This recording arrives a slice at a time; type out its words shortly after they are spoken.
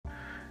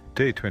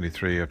Day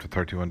 23 of the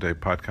 31 Day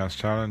Podcast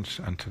Challenge,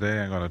 and today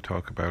I'm going to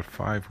talk about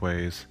 5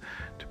 ways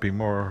to be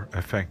more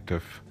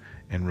effective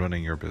in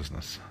running your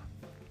business.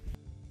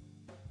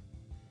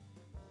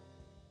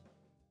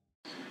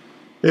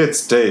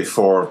 It's day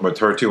 4 of my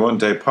 31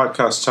 Day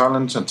Podcast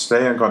Challenge, and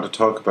today I'm going to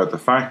talk about the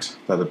fact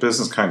that a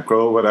business can't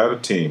grow without a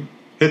team.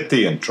 Hit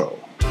the intro.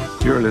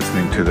 You're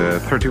listening to the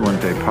 31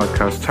 Day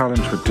Podcast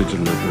Challenge with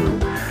Digital Who,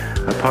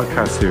 a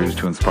podcast series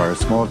to inspire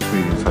small to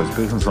medium-sized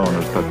business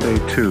owners that they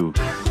too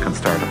can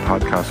start a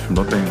podcast from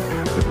nothing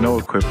with no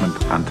equipment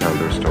and tell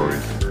their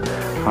stories.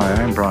 Hi,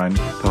 I'm Brian,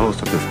 the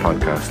host of this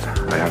podcast.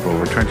 I have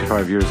over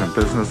 25 years in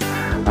business,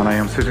 and I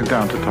am sitting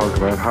down to talk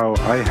about how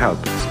I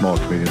help small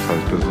to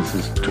medium-sized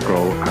businesses to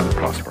grow and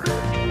prosper.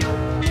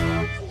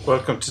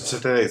 Welcome to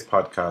today's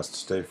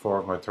podcast, day 4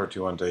 of my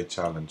 31-day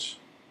challenge.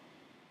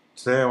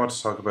 Today I want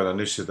to talk about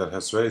an issue that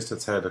has raised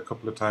its head a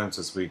couple of times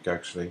this week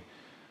actually,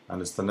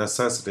 and it's the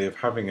necessity of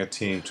having a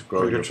team to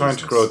grow your business. When you're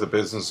trying to grow the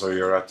business, or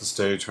you're at the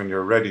stage when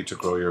you're ready to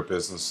grow your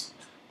business,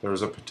 there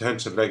is a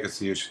potential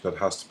legacy issue that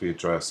has to be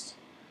addressed.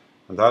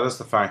 And that is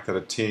the fact that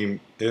a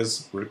team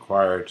is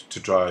required to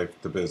drive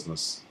the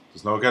business.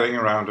 There's no getting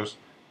around it.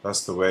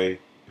 That's the way.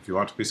 If you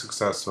want to be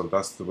successful,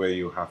 that's the way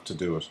you have to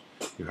do it.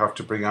 You have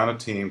to bring on a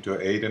team to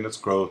aid in its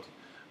growth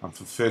and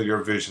fulfill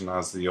your vision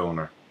as the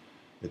owner.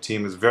 A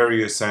team is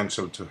very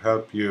essential to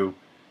help you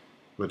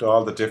with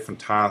all the different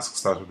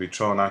tasks that will be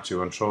thrown at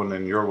you and thrown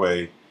in your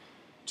way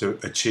to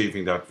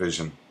achieving that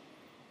vision.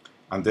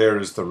 And there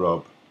is the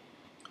rub.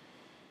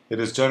 It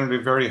is generally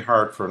very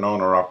hard for an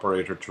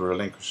owner-operator to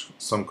relinquish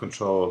some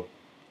control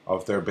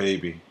of their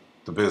baby,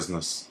 the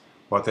business,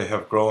 what they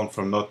have grown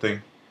from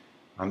nothing,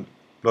 and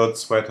blood,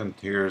 sweat and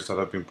tears that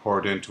have been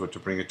poured into it to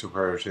bring it to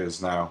where it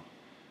is now.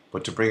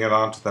 But to bring it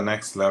on to the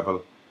next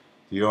level,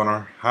 the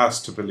owner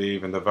has to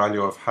believe in the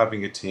value of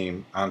having a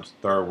team and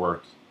their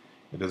worth.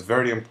 It is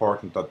very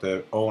important that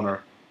the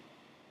owner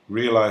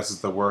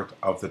realizes the worth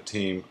of the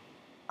team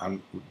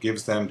and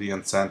gives them the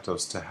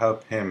incentives to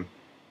help him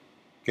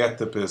get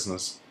the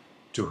business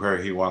to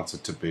where he wants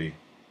it to be.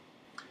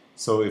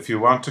 So if you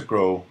want to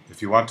grow,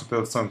 if you want to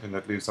build something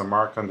that leaves a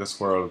mark on this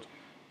world,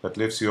 that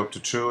lifts you up to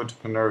true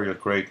entrepreneurial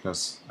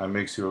greatness and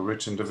makes you a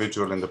rich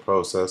individual in the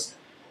process,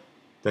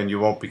 then you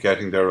won't be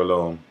getting there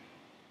alone.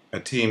 A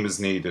team is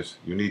needed.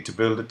 You need to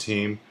build a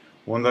team,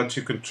 one that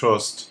you can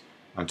trust,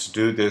 and to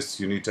do this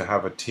you need to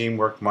have a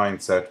teamwork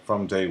mindset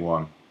from day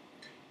one.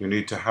 You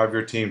need to have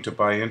your team to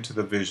buy into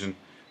the vision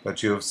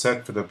that you have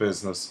set for the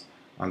business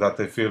and that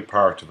they feel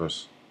part of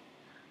it.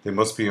 They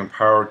must be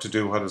empowered to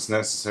do what is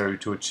necessary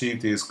to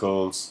achieve these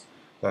goals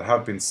that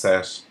have been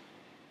set.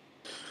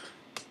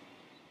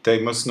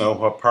 They must know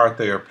what part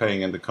they are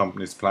playing in the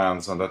company's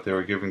plans and that they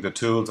are giving the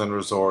tools and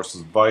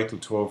resources vital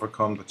to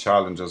overcome the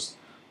challenges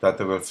that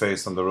they will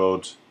face on the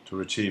road to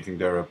achieving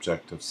their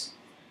objectives.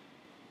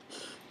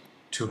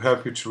 To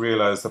help you to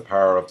realize the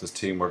power of this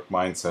teamwork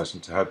mindset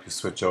and to help you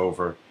switch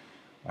over,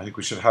 I think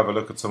we should have a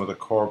look at some of the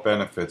core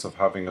benefits of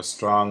having a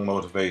strong,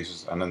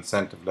 motivated and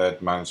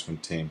incentive-led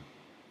management team.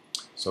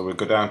 So we'll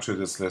go down through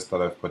this list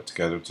that I've put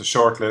together. It's a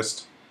short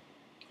list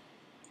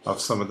of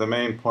some of the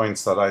main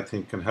points that I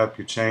think can help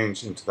you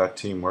change into that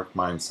teamwork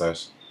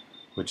mindset,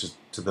 which is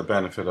to the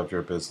benefit of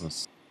your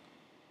business.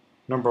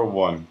 Number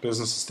 1,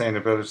 business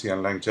sustainability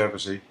and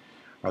longevity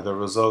are the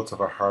result of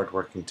a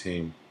hard-working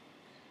team.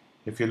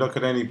 If you look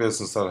at any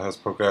business that has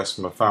progressed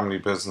from a family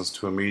business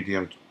to a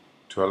medium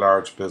to a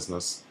large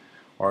business,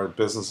 or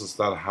businesses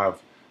that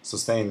have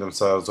sustained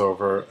themselves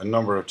over a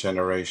number of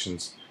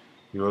generations,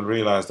 you will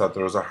realize that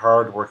there is a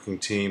hard-working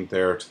team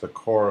there to the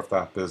core of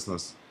that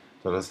business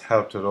that has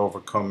helped it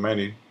overcome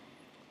many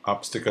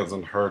obstacles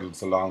and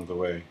hurdles along the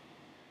way.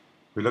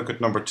 We look at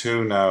number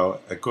 2 now.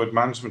 A good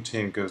management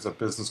team gives a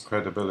business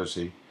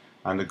credibility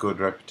and a good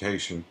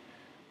reputation,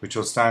 which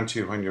will stand to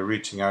you when you're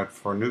reaching out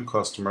for new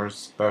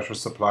customers, better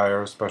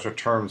suppliers, better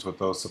terms with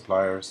those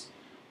suppliers,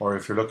 or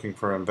if you're looking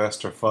for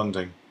investor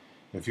funding.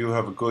 If you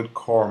have a good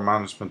core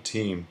management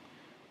team,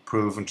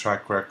 proven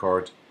track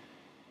record,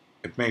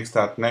 it makes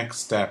that next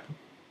step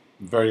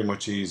very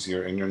much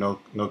easier in your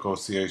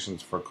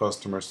negotiations for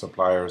customers,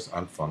 suppliers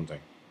and funding.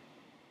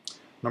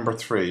 Number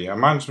 3, a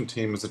management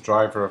team is a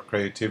driver of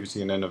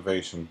creativity and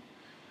innovation.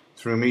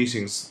 Through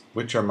meetings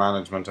with your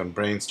management and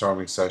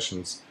brainstorming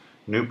sessions,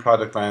 new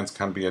product lines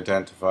can be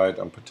identified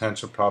and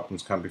potential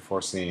problems can be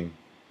foreseen.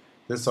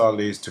 This all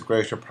leads to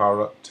greater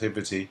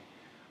productivity,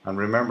 and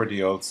remember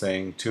the old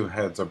saying, 2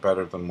 heads are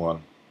better than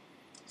 1.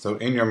 So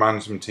in your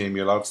management team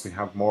you'll obviously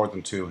have more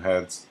than 2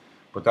 heads,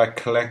 but that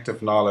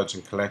collective knowledge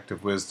and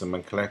collective wisdom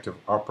and collective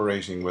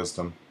operating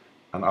wisdom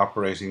and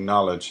operating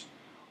knowledge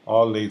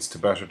all leads to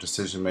better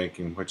decision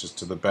making, which is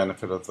to the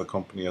benefit of the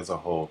company as a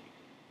whole.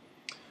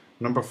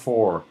 Number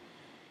 4,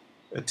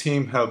 a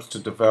team helps to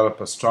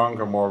develop a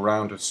stronger, more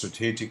rounded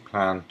strategic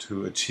plan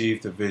to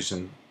achieve the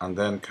vision and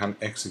then can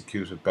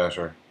execute it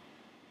better.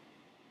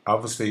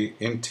 Obviously,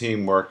 in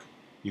teamwork,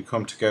 you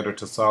come together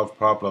to solve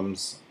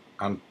problems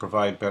and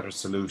provide better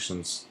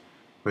solutions,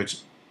 which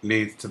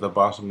leads to the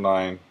bottom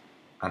line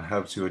and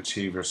helps you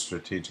achieve your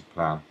strategic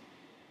plan.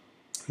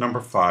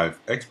 Number 5,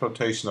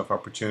 exploitation of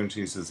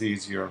opportunities is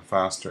easier and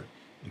faster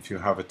if you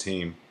have a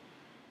team.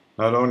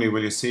 Not only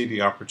will you see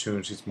the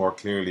opportunities more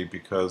clearly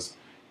because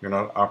you're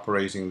not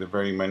operating the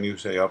very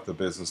minutiae of the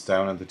business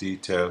down in the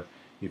detail,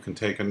 you can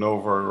take an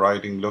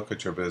overriding look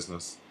at your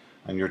business,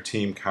 and your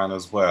team can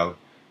as well.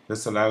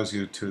 This allows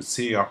you to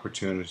see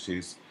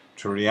opportunities,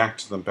 to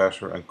react to them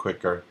better and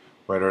quicker,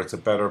 whether it's a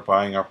better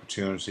buying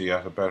opportunity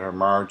at a better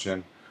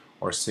margin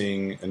or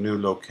seeing a new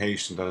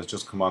location that has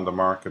just come on the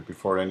market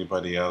before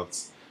anybody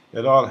else.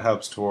 It all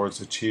helps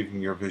towards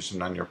achieving your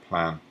vision and your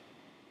plan.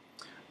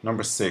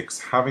 Number 6,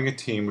 having a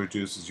team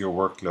reduces your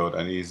workload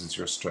and eases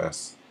your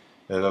stress.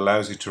 It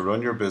allows you to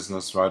run your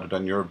business rather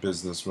than your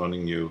business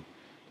running you.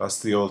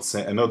 That's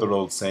another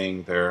old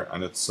saying there,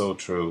 and it's so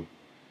true.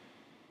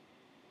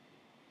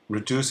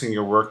 Reducing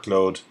your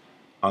workload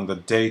on the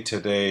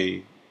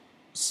day-to-day,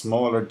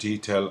 smaller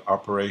detail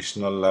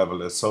operational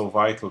level is so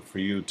vital for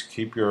you to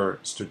keep your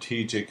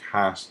strategic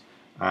hat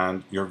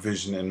and your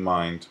vision in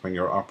mind when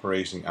you're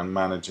operating and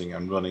managing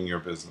and running your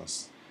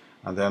business.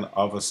 And then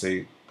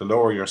obviously the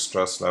lower your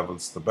stress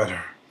levels, the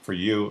better for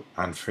you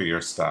and for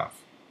your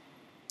staff.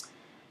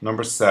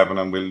 Number 7,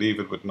 and we'll leave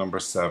it with number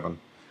 7.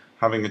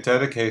 Having a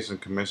dedicated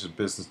and committed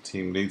business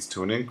team leads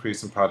to an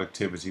increase in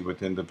productivity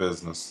within the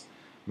business.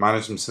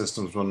 Management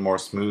systems run more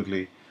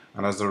smoothly,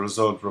 and as a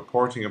result,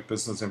 reporting of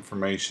business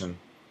information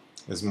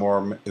is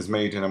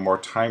made in a more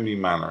timely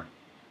manner.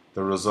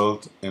 The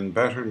result in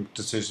better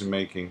decision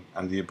making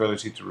and the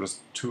ability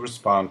to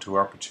respond to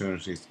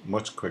opportunities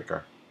much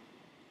quicker.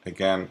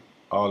 Again,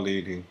 all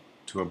leading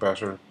to a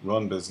better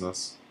run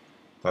business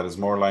that is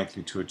more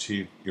likely to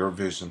achieve your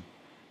vision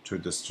through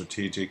the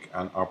strategic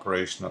and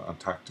operational and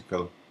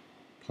tactical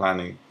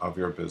planning of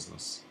your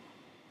business.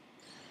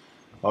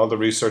 All the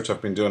research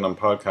I've been doing on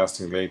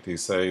podcasting lately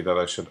say that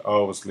I should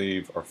always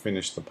leave or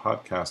finish the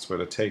podcast with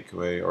a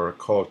takeaway or a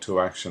call to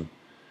action.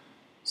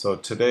 So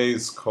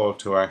today's call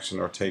to action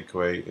or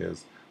takeaway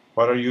is,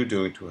 what are you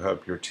doing to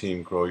help your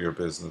team grow your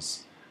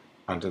business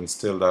and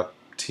instill that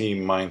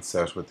team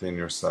mindset within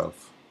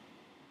yourself?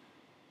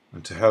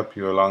 And to help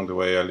you along the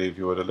way, I leave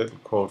you with a little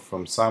quote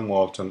from Sam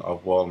Walton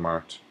of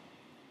Walmart.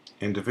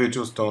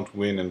 Individuals don't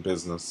win in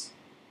business,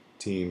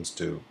 teams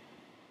do.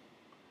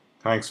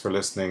 Thanks for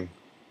listening.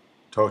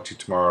 Talk to you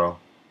tomorrow.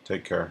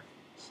 Take care.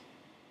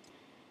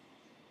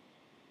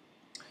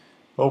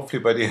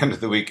 Hopefully by the end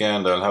of the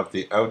weekend I'll have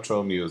the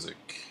outro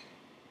music.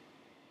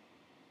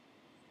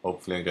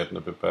 Hopefully I'm getting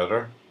a bit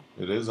better.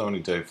 It is only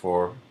day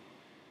 4,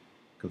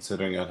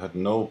 considering I had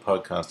no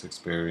podcast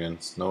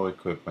experience, no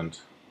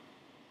equipment.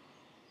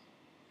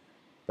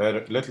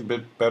 Better, little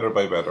bit better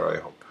by better,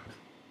 I hope.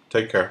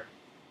 Take care.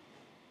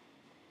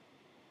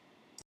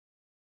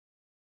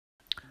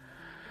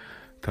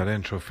 That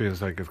intro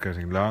feels like it's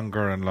getting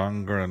longer and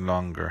longer and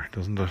longer,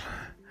 doesn't it?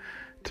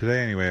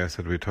 Today anyway, I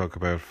said we'd talk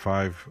about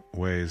 5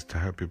 ways to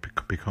help you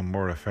become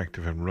more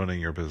effective in running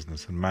your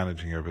business and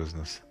managing your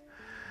business.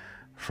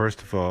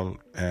 First of all,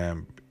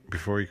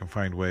 before you can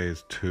find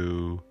ways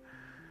to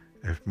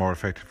more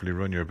effectively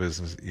run your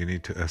business, you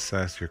need to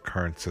assess your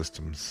current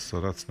systems.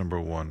 So that's number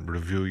 1,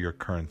 review your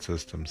current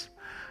systems.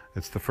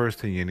 It's the first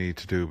thing you need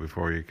to do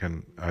before you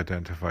can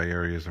identify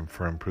areas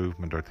for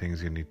improvement or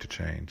things you need to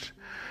change.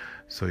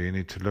 So you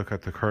need to look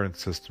at the current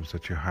systems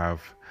that you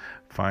have,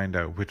 find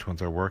out which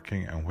ones are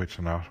working and which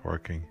are not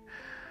working.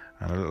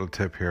 And a little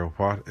tip here,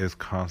 what is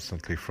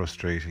constantly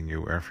frustrating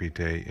you every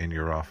day in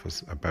your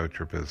office about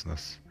your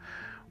business?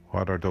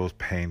 What are those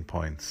pain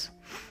points?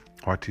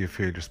 What do you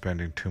feel you're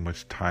spending too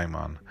much time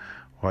on?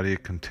 What are you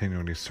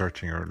continually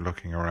searching or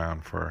looking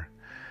around for?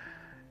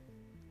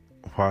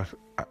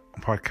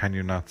 What can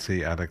you not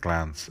see at a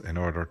glance in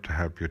order to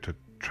help you to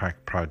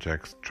track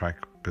projects,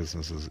 track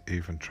businesses,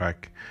 even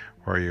track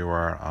where you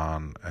are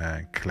on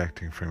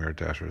collecting from your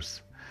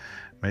debtors?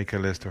 Make a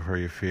list of where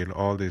you feel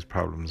all these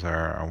problems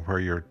are and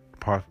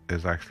what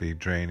is actually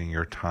draining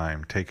your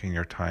time, taking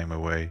your time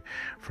away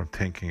from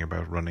thinking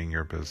about running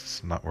your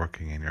business, not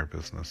working in your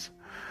business.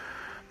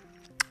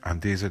 And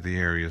these are the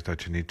areas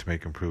that you need to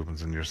make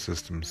improvements in your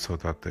systems so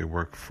that they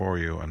work for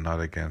you and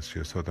not against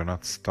you, so they're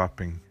not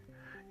stopping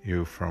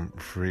you from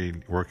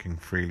working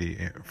freely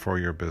for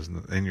your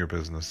business, in your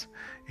business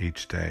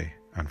each day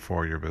and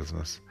for your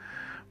business.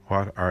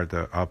 What are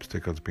the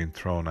obstacles being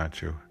thrown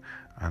at you?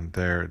 And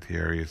they're the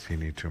areas you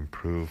need to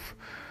improve.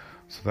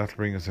 So that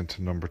brings us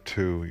into number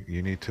 2.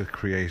 You need to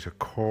create a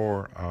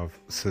core of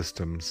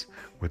systems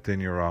within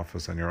your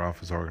office and your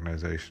office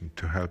organization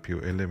to help you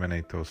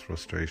eliminate those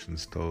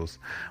frustrations, those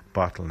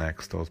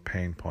bottlenecks, those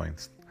pain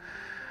points.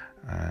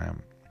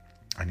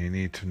 And you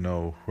need to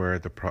know where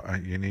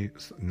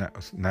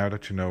now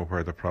that you know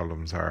where the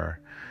problems are,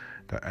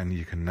 and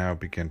you can now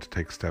begin to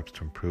take steps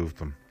to improve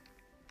them.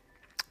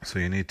 So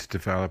you need to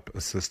develop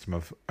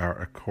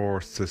a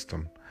core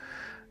system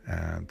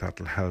that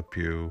will help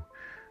you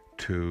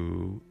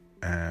to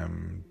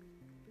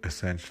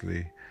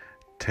essentially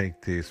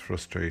take these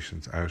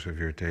frustrations out of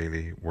your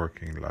daily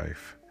working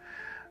life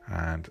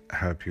and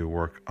help you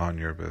work on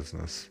your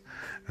business.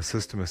 A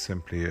system is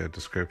simply a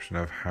description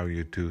of how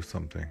you do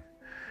something.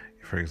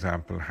 For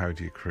example, how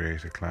do you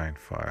create a client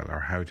file, or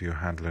how do you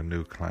handle a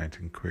new client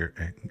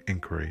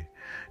inquiry?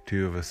 Do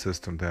you have a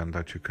system then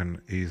that you can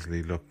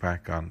easily look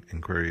back on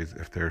inquiries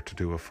if they're to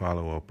do a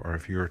follow-up, or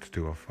if you're to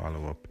do a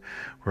follow-up?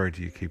 Where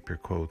do you keep your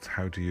quotes?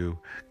 How do you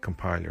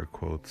compile your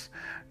quotes?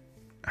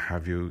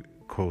 Have you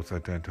quotes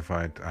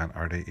identified, and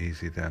are they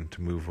easy then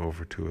to move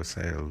over to a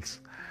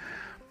sales?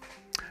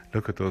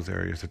 Look at those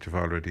areas that you've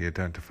already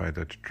identified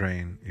that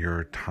drain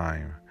your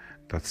time,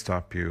 that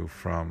stop you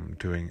from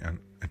doing and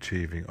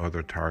achieving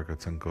other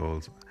targets and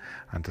goals,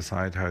 and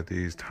decide how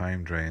these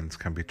time drains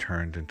can be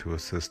turned into a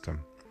system.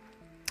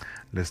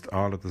 List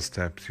all of the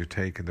steps you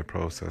take in the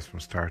process from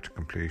start to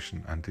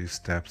completion, and these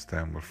steps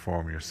then will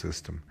form your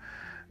system.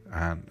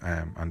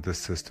 And this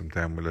system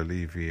then will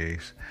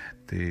alleviate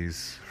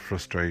these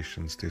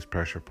frustrations, these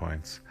pressure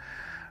points,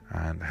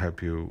 and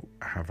help you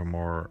have a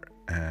more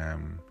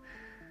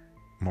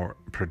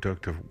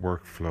productive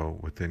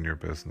workflow within your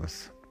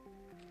business.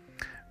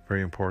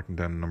 Very important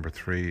then, number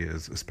 3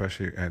 is,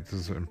 especially this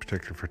is in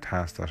particular for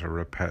tasks that are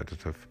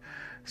repetitive,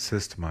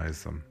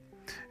 systemize them.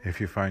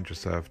 If you find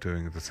yourself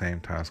doing the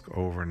same task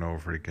over and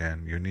over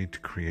again, you need to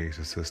create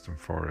a system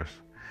for it.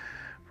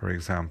 For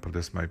example,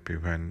 this might be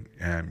when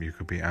you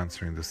could be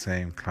answering the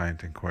same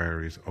client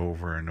inquiries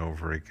over and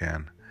over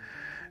again.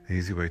 The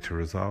easy way to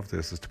resolve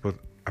this is to put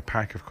a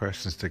pack of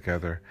questions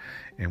together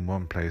in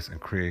one place and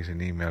create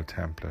an email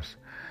template.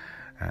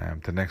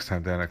 The next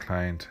time then a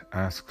client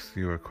asks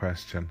you a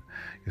question,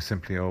 you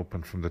simply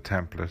open from the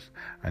template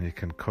and you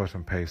can cut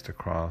and paste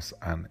across,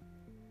 and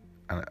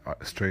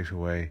straight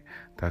away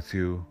that's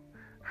you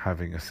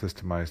having a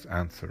systemized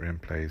answer in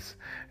place.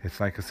 It's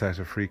like a set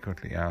of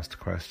frequently asked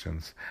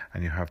questions,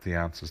 and you have the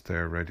answers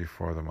there ready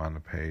for them on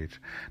the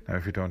page. Now,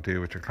 if you don't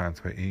deal with your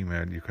clients by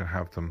email, you can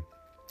have them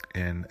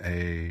in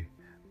a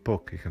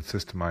book. You can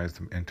systemize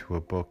them into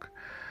a book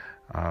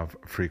of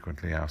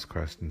frequently asked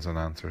questions and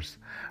answers,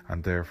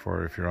 and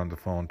therefore if you're on the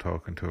phone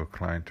talking to a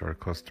client or a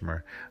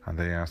customer and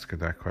they ask you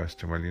that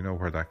question, well, you know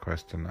where that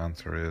question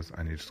answer is,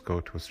 and you just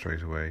go to it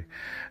straight away.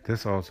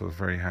 This also is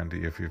very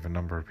handy if you have a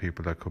number of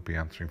people that could be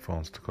answering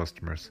phones to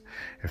customers.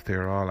 If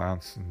they're all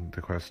answering the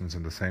questions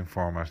in the same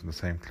format and the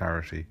same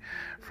clarity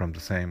from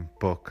the same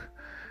book,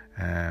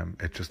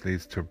 it just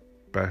leads to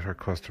better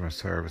customer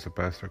service, a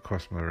better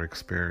customer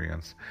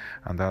experience,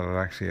 and that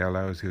actually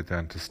allows you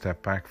then to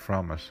step back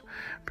from it,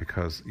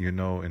 because you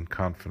know in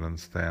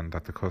confidence then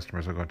that the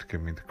customers are going to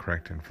give me the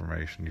correct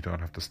information. You don't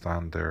have to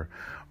stand there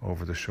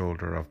over the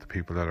shoulder of the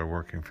people that are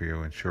working for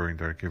you ensuring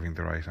they're giving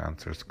the right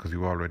answers, because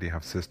you already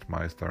have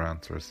systemized their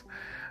answers,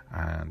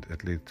 and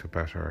it leads to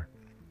better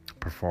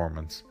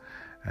performance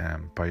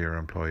by your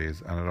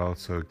employees, and it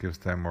also gives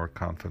them more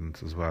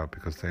confidence as well,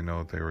 because they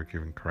know they were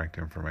giving correct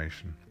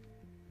information.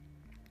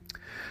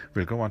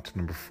 We'll go on to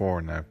number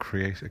 4 now.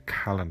 Create a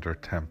calendar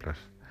template.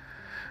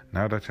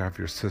 Now that you have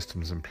your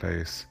systems in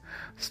place,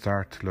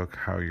 start to look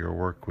how your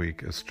work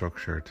week is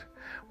structured.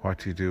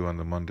 What you do on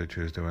the Monday,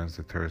 Tuesday,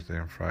 Wednesday, Thursday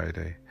and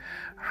Friday,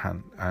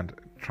 and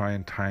try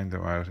and time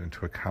them out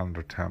into a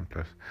calendar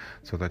template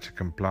so that you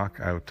can block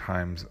out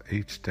times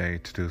each day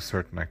to do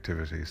certain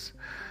activities.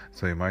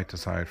 So you might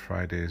decide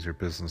Friday is your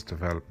business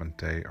development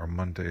day, or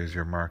Monday is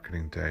your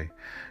marketing day.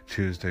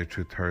 Tuesday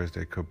through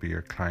Thursday could be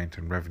your client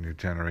and revenue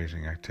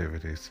generating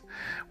activities.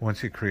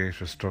 Once you create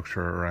a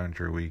structure around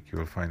your week, you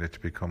will find that you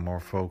become more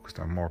focused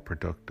and more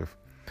productive.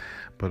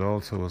 But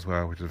also as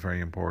well, which is very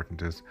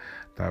important, is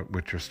that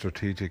with your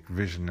strategic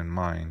vision in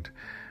mind,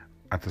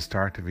 at the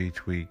start of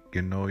each week,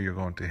 you know you're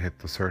going to hit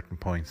the certain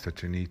points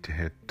that you need to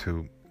hit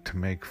to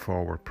make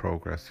forward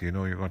progress. You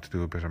know you're going to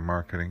do a bit of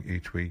marketing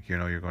each week. You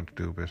know you're going to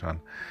do a bit on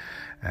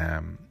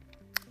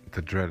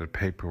the dreaded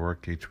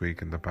paperwork each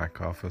week in the back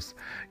office.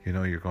 You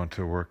know you're going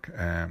to work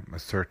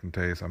certain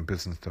days on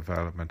business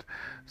development.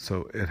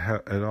 So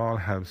it all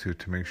helps you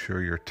to make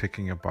sure you're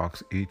ticking a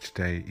box each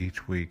day,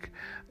 each week,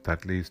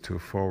 that leads to a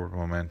forward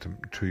momentum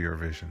to your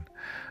vision.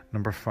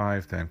 Number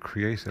 5 then,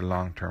 create a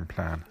long-term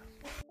plan.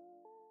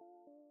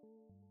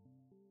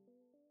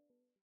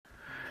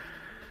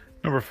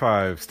 Number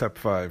 5, step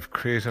 5,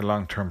 create a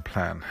long-term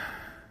plan.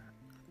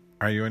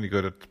 Are you any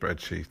good at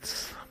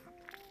spreadsheets?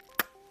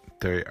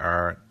 They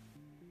are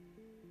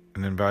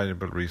an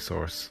invaluable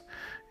resource.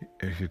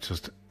 If you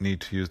just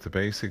need to use the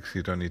basics,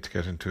 you don't need to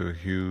get into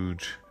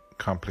huge,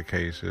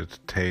 complicated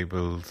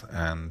tables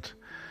and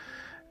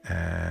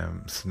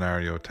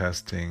scenario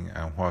testing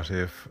and what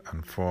if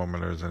and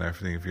formulas and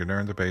everything. If you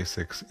learn the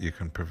basics, they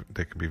can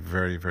be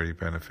very, very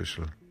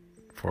beneficial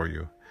for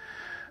you.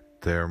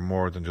 They're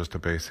more than just a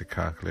basic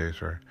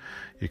calculator.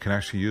 You can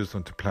actually use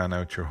them to plan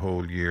out your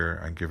whole year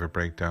and give a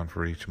breakdown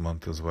for each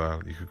month as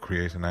well. You could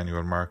create an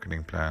annual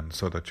marketing plan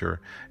so that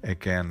you're,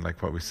 again,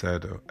 like what we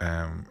said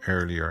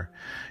earlier,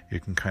 you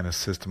can kind of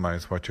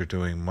systemize what you're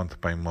doing month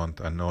by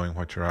month and knowing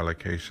what your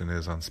allocation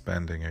is on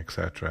spending,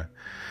 etc.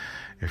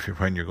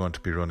 When you're going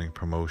to be running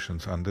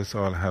promotions. And this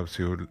all helps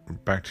you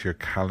back to your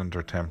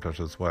calendar template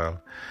as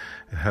well.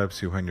 It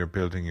helps you when you're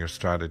building your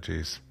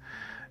strategies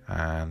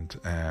and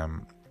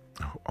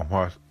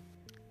what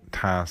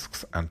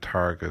tasks and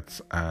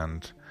targets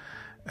and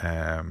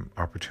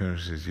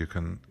opportunities you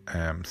can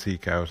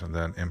seek out and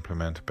then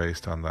implement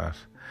based on that.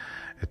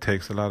 It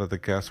takes a lot of the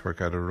guesswork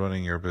out of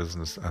running your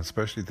business,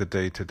 especially the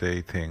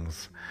day-to-day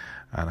things,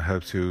 and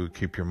helps you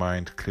keep your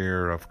mind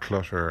clear of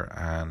clutter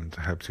and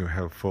helps you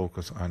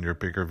focus on your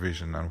bigger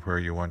vision and where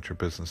you want your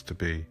business to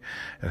be.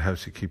 It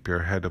helps you keep your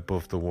head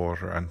above the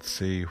water and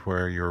see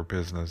where your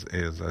business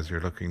is as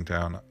you're looking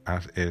down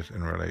at it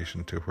in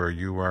relation to where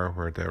you are,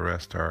 where the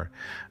rest are,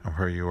 and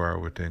where you are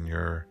within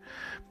your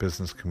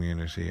business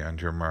community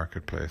and your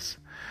marketplace.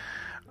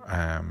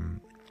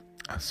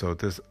 So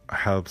this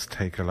helps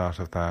take a lot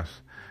of that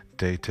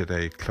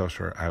day-to-day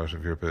clutter out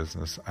of your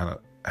business, and it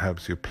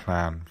helps you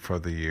plan for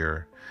the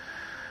year.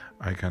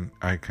 I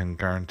can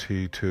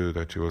guarantee too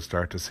that you will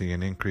start to see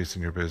an increase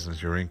in your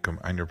business, your income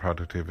and your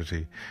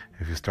productivity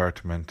if you start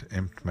to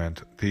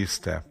implement these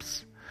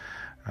steps.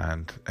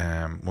 And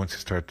once you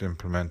start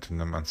implementing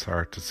them and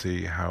start to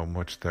see how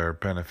much they're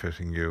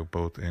benefiting you,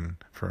 both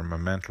from a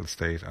mental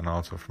state and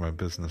also from a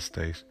business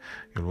state,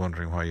 you're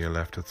wondering why you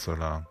left it so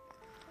long.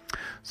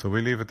 So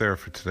we leave it there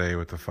for today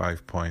with the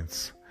 5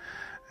 points.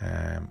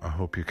 I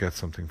hope you get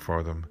something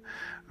for them.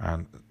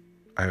 And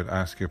I would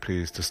ask you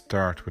please to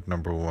start with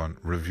number 1,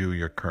 review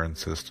your current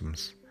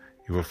systems.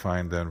 You will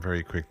find then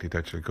very quickly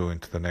that you'll go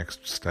into the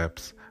next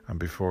steps, and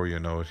before you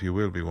know it, you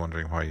will be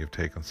wondering why you've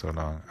taken so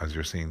long as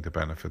you're seeing the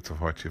benefits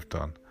of what you've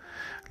done.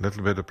 A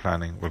little bit of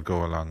planning will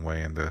go a long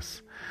way in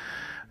this.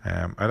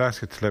 I'd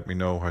ask you to let me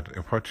know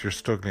what you're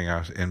struggling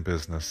at in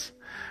business,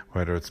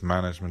 whether it's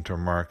management or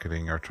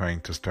marketing, or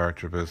trying to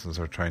start your business,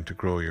 or trying to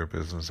grow your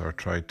business, or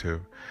try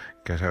to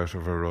get out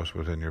of a rut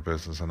within your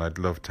business, and I'd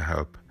love to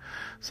help.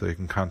 So you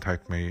can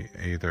contact me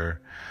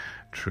either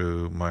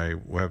through my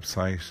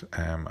website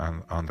and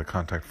on the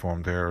contact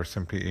form there, or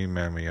simply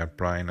email me at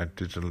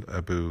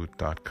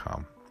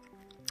brian@digitalabu.com.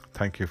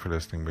 Thank you for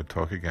listening. We'll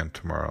talk again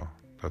tomorrow.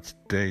 That's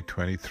day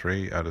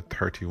 23 out of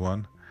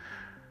 31.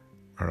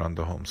 Are on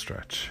the home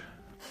stretch.